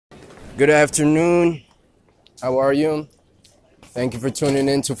Good afternoon. How are you? Thank you for tuning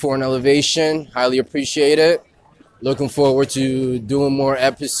in to Foreignelevation. Highly appreciate it. Looking forward to doing more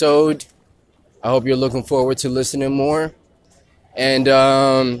episode. I hope you're looking forward to listening more. And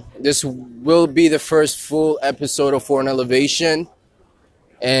this will be the first full episode of Foreignelevation.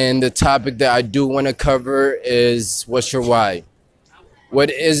 And the topic that I do want to cover is what's your why? What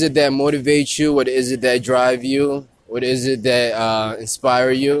is it that motivates you? What is it that drives you? What is it that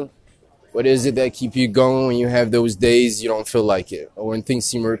inspire you? What is it that keep you going when you have those days you don't feel like it or when things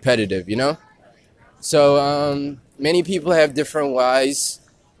seem repetitive, you know? So many people have different whys.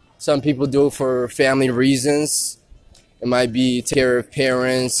 Some people do it for family reasons. It might be taking care of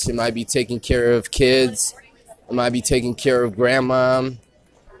parents. It might be taking care of kids. It might be taking care of grandma.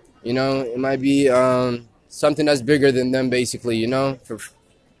 You know, it might be something that's bigger than them, basically, you know, for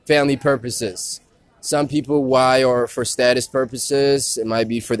family purposes. Some people why are for status purposes. It might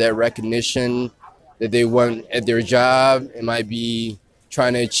be for that recognition that they want at their job. It might be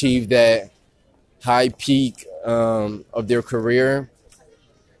trying to achieve that high peak of their career.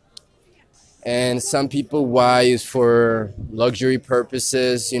 And some people why is for luxury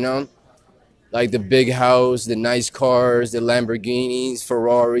purposes, you know, like the big house, the nice cars, the Lamborghinis,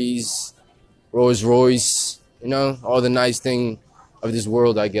 Ferraris, Rolls Royce, you know, all the nice thing of this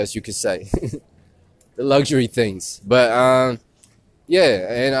world, I guess you could say. The luxury things. But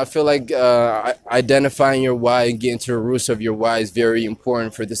yeah, and I feel like identifying your why and getting to the roots of your why is very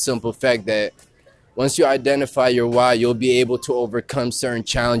important for the simple fact that once you identify your why, you'll be able to overcome certain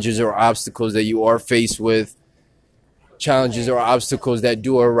challenges or obstacles that you are faced with, challenges or obstacles that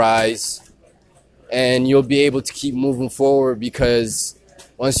do arise, and you'll be able to keep moving forward because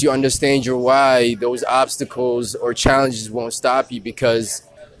once you understand your why, those obstacles or challenges won't stop you because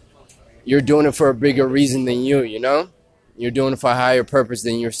you're doing it for a bigger reason than you know? You're doing it for a higher purpose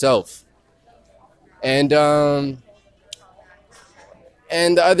than yourself. And the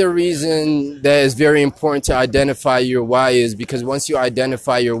other reason that is very important to identify your why is because once you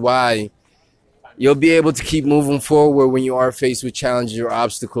identify your why, you'll be able to keep moving forward when you are faced with challenges or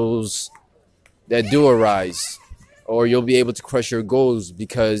obstacles that do arise. Or you'll be able to crush your goals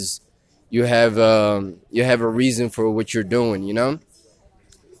because you have a reason for what you're doing, you know?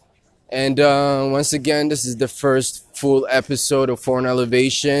 And once again, this is the first full episode of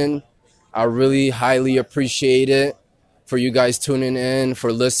Foreignelevation. I really highly appreciate it for you guys tuning in,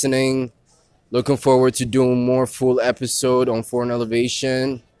 for listening. Looking forward to doing more full episode on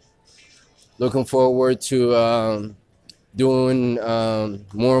Foreignelevation. Looking forward to doing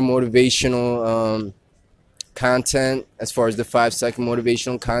more motivational content as far as the 5-second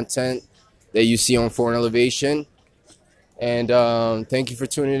motivational content that you see on Foreignelevation. And thank you for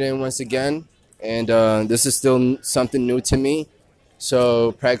tuning in once again. And this is still something new to me.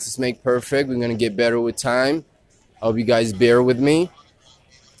 So practice make perfect. We're going to get better with time. I hope you guys bear with me.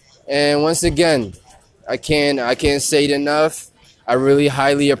 And once again, I can't say it enough. I really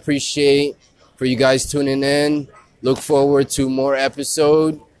highly appreciate for you guys tuning in. Look forward to more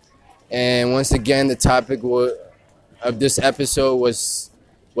episode. And once again, the topic of this episode was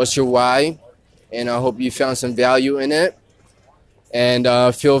what's your why? And I hope you found some value in it. And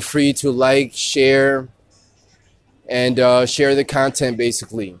feel free to like, share, and share the content,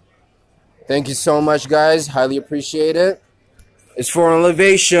 basically. Thank you so much, guys. Highly appreciate it. It's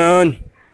Foreignelevation.